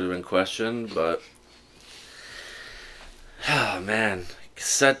also should have been questioned, but oh man,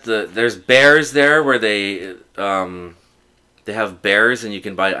 there's bears there where they have bears and you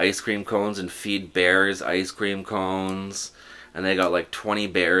can buy ice cream cones and feed bears ice cream cones, and they got like 20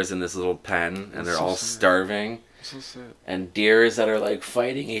 bears in this little pen, and they're all starving. So sad. And deers that are like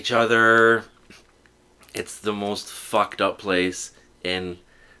fighting each other. It's the most fucked up place in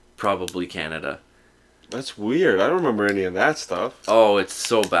probably Canada. That's weird. I don't remember any of that stuff. Oh, it's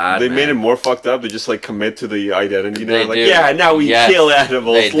so bad. They man. made it more fucked up. They just like commit to the identity. You know, They like, do. yeah, now we kill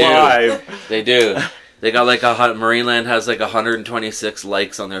animals live. They do. They got like Marineland has like 126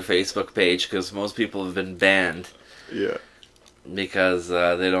 likes on their Facebook page because most people have been banned. Yeah. Because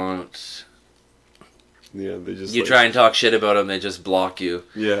they don't. Yeah, they just. You try and talk shit about them, they just block you.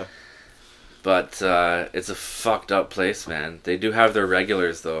 Yeah. But it's a fucked up place, man. They do have their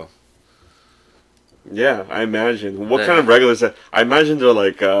regulars though. Yeah, I imagine. What kind of regulars? I imagine they're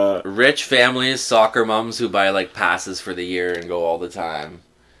like rich families, soccer moms who buy like passes for the year and go all the time.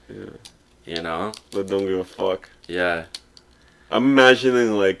 Yeah. You know? But don't give a fuck. Yeah. I'm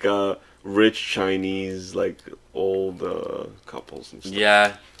imagining like rich Chinese like old couples and stuff.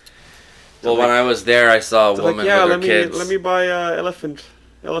 Yeah. Well, when I was there, I saw a woman with her kids. Let me buy elephant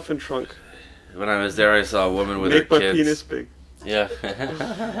trunk. When I was there, I saw a woman with her Make my kids. penis big. Yeah.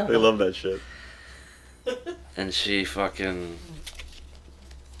 They love that shit. And she had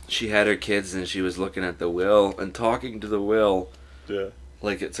her kids and she was looking at the whale and talking to the whale. Yeah.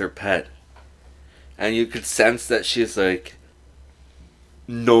 Like it's her pet. And you could sense that she's like,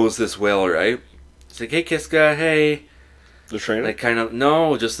 knows this whale, right? It's like, hey, Kiska, hey. The trainer? Like kind of,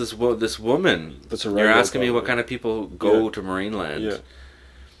 no, just this woman. That's a You're asking me what kind of people go to Marineland. Yeah.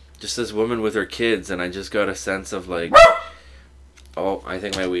 Just this woman with her kids, and I just got a sense of like, oh, I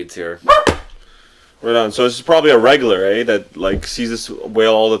think my weed's here. Right on. So this is probably a regular, eh? That like sees this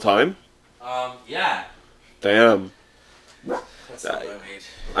whale all the time. Yeah. Damn. That's not my weed.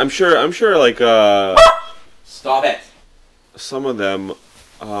 I'm sure. Like Stop it. some of them,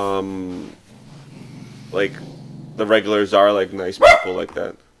 like the regulars are like nice people like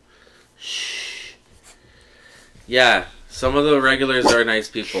that. Shh. Yeah, some of the regulars are nice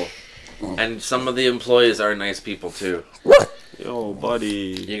people, and some of the employees are nice people too. Yo,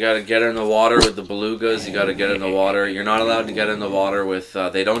 buddy. You gotta get in the water with the belugas. You gotta get in the water. You're not allowed to get in the water with.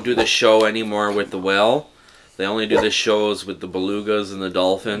 They don't do the show anymore with the whale. They only do the shows with the belugas and the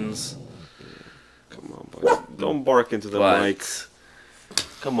dolphins. Come on, buddy. Don't bark into the mic.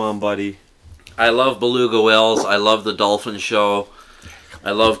 Come on, buddy. I love beluga whales. I love the dolphin show.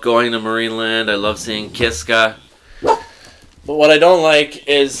 I love going to Marineland. I love seeing Kiska. But what I don't like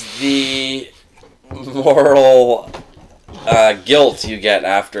is the moral guilt you get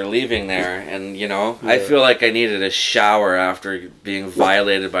after leaving there. And, you know, I feel like I needed a shower after being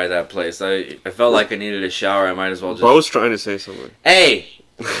violated by that place. I felt like I needed a shower. I might as well just... Bro's trying to say something. Hey!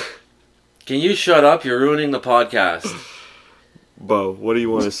 Can you shut up? You're ruining the podcast. Bo, what do you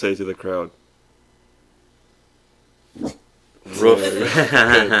want to say to the crowd? Roof. Good.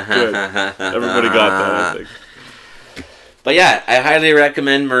 Everybody got that, I think. But yeah, I highly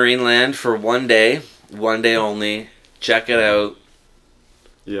recommend Marineland for one day only. Check it out.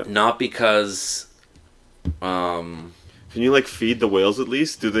 Yeah. Not because, Can you like feed the whales at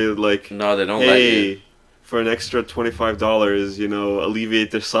least? Do they like? No, they don't let you. For an extra $25, you know,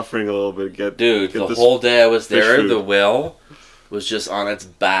 alleviate their suffering a little bit. Get the whole day I was there, food. the whale was just on its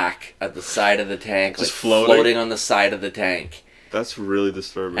back at the side of the tank, just like floating on the side of the tank. That's really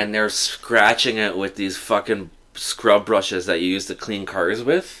disturbing. And they're scratching it with these fucking scrub brushes that you use to clean cars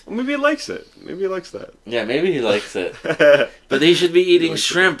with. Well, maybe he likes it. Maybe he likes that. Yeah, maybe he likes it. But they should be eating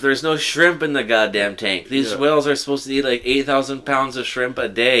shrimp. There's no shrimp in the goddamn tank. These whales are supposed to eat like 8,000 pounds of shrimp a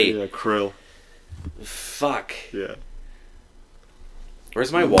day. Yeah, krill. Fuck. Yeah.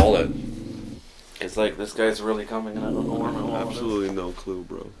 Where's my wallet? It's like, this guy's really coming and I don't know where my wallet Absolutely no clue,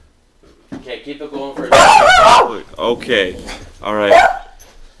 bro. is. Okay, keep it going for a second. Okay. Alright.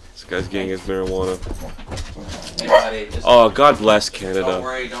 This guy's getting his marijuana. Hey, buddy, just Oh, God bless Canada. don't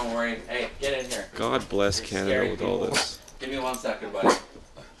worry. Hey, get in here. God bless You're Canada scary with all people. this. Give me 1 second, buddy.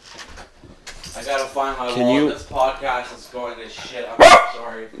 I gotta find my Can wallet. you- This podcast is going to shit. I'm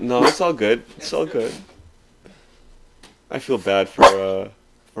sorry. No, it's all good. It's all good. I feel bad for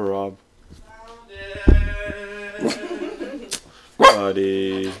Rob.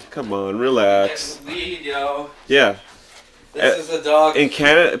 Buddy, come on, relax. Get weed, yo. Yeah. This is a dog. In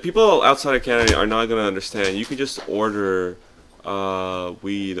Canada, people outside of Canada are not gonna understand. You can just order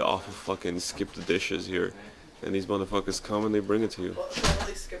weed off of fucking Skip the Dishes here, and these motherfuckers come and they bring it to you. Well, not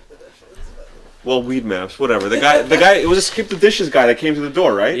really skip the dishes, but... Well, weed maps, whatever. The guy, it was a Skip the Dishes guy that came to the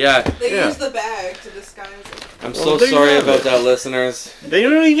door, right? Yeah. They Yeah. use the bag to disguise it. I'm Well, so there you sorry have about it. that, listeners. They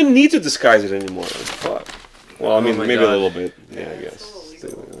don't even need to disguise it anymore. Fuck. Well, I Oh mean, my maybe God. a little bit. Yeah, I Yeah, guess. it's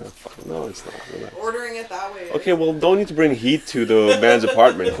still illegal. Fuck, no, it's not. Relax. Ordering it that way. Okay, well, don't need to bring heat to the man's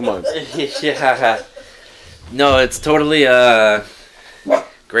apartment. Come on. Yeah. No, it's totally a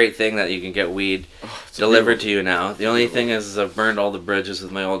great thing that you can get weed delivered to you now. The only thing is I've burned all the bridges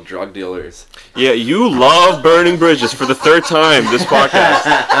with my old drug dealers. Yeah, you love burning bridges for the third time this podcast.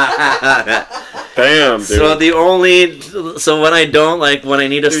 Damn, dude. So when I don't, like, when I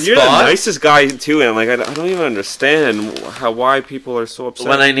need a Dude, spot. you're the nicest guy too, and like I don't even understand why people are so upset.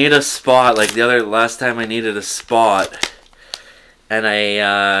 When I need a spot, like last time I needed a spot, and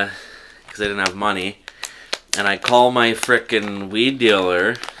because I didn't have money, and I call my frickin' weed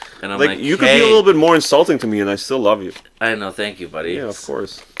dealer, and I'm like, you could hey, be a little bit more insulting to me, and I still love you. I know, thank you, buddy. Yeah, of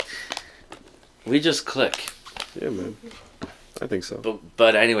course. We just click. Yeah, man. I think so.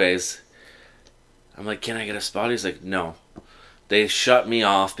 But anyways, I'm like, can I get a spot? He's like, no. They shut me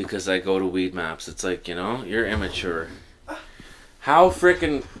off because I go to weed maps. It's like, you know, you're immature. How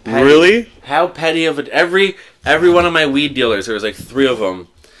frickin' petty. Really? How petty of it. Every one of my weed dealers, there was like 3 of them.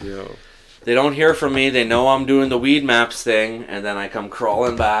 Yo. They don't hear from me. They know I'm doing the weed maps thing. And then I come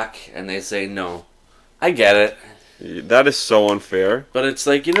crawling back and they say no. I get it. That is so unfair. But it's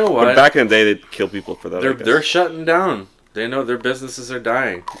like, you know what? But back in the day, they'd kill people for that. I guess. They're shutting down. They know their businesses are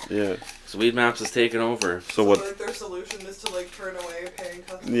dying. Yeah. So weed maps is taking over. So what? Like their solution is to like turn away paying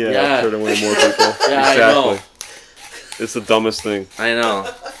customers. Yeah, turn away more people. Yeah, I exactly. know. It's the dumbest thing. I know.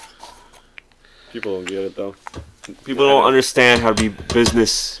 People don't get it though. People don't understand how to be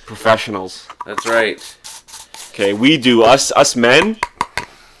business professionals. That's right. Okay, we do. Us men,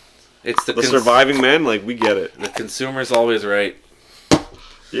 It's the surviving men, like we get it. The consumer's always right.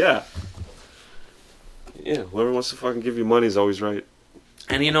 Yeah. Yeah, whoever wants to fucking give you money is always right.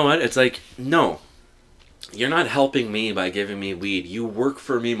 And you know what? It's like, no. You're not helping me by giving me weed. You work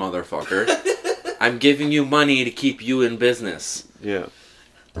for me, motherfucker. I'm giving you money to keep you in business. Yeah.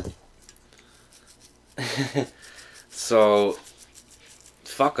 So,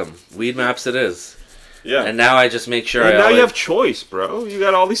 fuck them. Weed maps it is. Yeah. And now I just make sure And I now always... you have choice, bro. You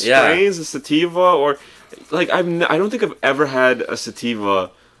got all these strains, the sativa, or like I don't think I've ever had a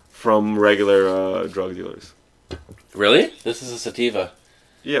sativa from regular drug dealers. Really? This is a sativa.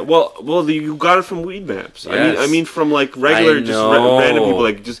 Yeah, well, you got it from weed maps. Yes. I mean from like regular, just random people.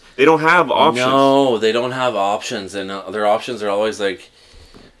 Like just they don't have options. No, they don't have options, and their options are always like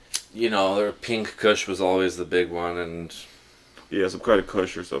their pink kush was always the big one, and Yeah, some kind of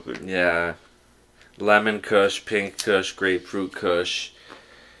kush or something. yeah, lemon kush, pink kush, grapefruit kush.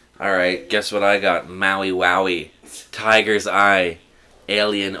 All right, guess what I got? Maui Wowie, Tiger's Eye,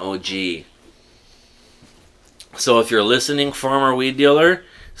 Alien OG. So if you're listening, former weed dealer,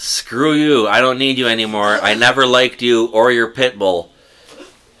 screw you. I don't need you anymore. I never liked you or your pit bull.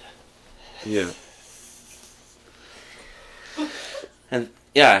 Yeah. And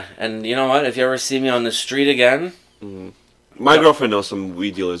yeah, and you know what? If you ever see me on the street again, My girlfriend knows some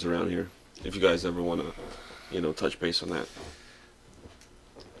weed dealers around here. If you guys ever want to, touch base on that.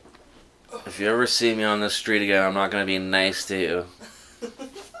 if you ever see me on the street again, I'm not gonna be nice to you.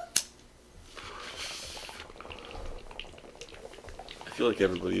 I feel like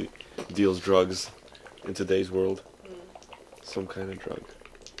everybody deals drugs in today's world. Some kind of drug.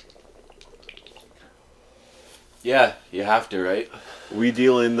 Yeah, you have to, right? We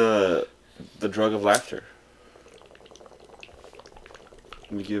deal in the drug of laughter.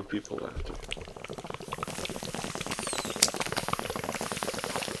 We give people laughter.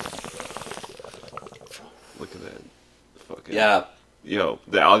 Look at that. Fucking Yeah. Yo,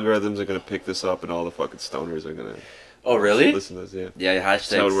 the algorithms are gonna pick this up, and all the fucking stoners are gonna Oh, really? listen to this. Yeah, Yeah,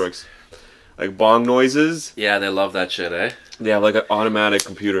 that's how it hashtags. works. Like bong noises, Yeah, they love that shit, eh? they have like automatic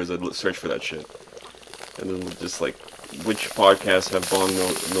computers that search for that shit, and then just like which podcasts have bong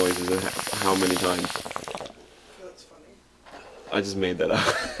noises and how many times. That's funny. I just made that up,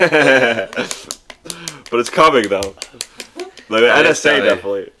 but it's coming though. Like the That is NSA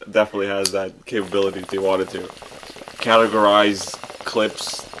funny. definitely has that capability if they wanted to categorize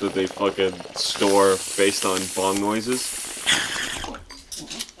clips that they fucking store based on bong noises.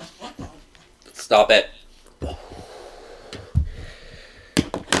 Stop it.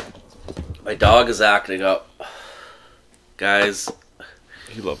 My dog is acting up. Guys,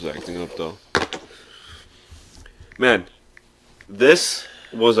 He loves acting up though. Man, this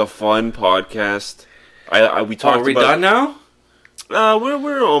was a fun podcast. We talked are we about. done now?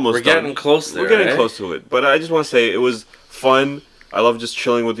 We're almost. We're done. getting close there, We're getting eh? close to it, but I just want to say it was fun. I love just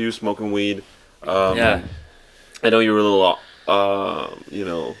chilling with you, smoking weed. Yeah. I know you were a little,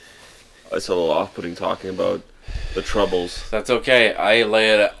 it's a little off-putting talking about the troubles. That's okay. I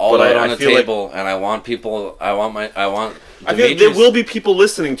lay it all But out I on the feel like- table, and I want people. I want. I feel there will be people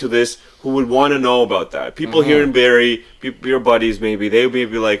listening to this who would want to know about that. People here in Barrie, your buddies maybe, they may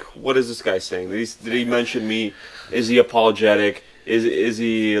be like, "What is this guy saying? Did he mention me? Is he apologetic? Is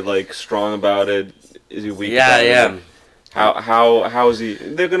he like strong about it? Is he weak? Yeah, about yeah. it? How is he?"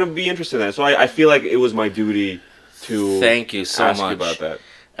 They're gonna be interested in that. So I feel like it was my duty to Thank you so ask much. you about that.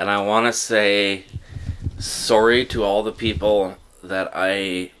 And I want to say sorry to all the people that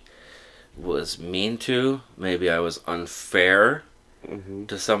I was mean to. Maybe I was unfair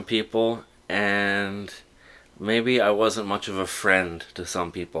to some people, and maybe I wasn't much of a friend to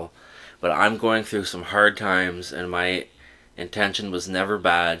some people. But I'm going through some hard times, and my intention was never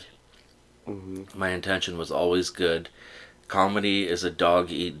bad. My intention was always good. Comedy is a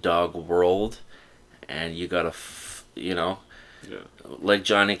dog-eat-dog world, and you gotta, Yeah. like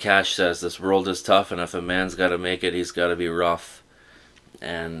Johnny Cash says, this world is tough, and if a man's gotta make it, he's gotta be rough.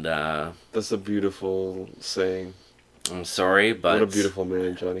 And That's a beautiful saying. I'm sorry, but What a beautiful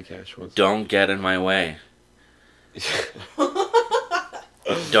man Johnny Cash was. don't get in my way.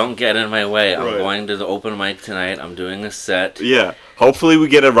 Don't get in my way. I'm Right. going to the open mic tonight. I'm doing a set. Yeah. Hopefully we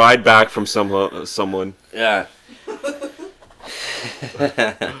get a ride back from someone. Yeah.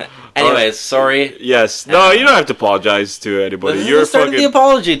 Anyways, sorry. Yes. No, you don't have to apologize to anybody. This is You're the start of the fucking.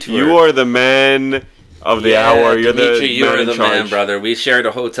 apology tour. You are the man of the hour. You're Dimitri, the you man are in the charge. man, brother. We shared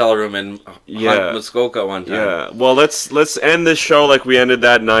a hotel room in Yeah. Muskoka one time. Yeah. Well, let's end this show like we ended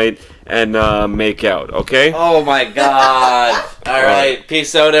that night and make out. Okay. Oh my God! All right,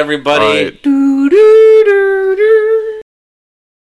 peace out, everybody. All right. Doo-doo.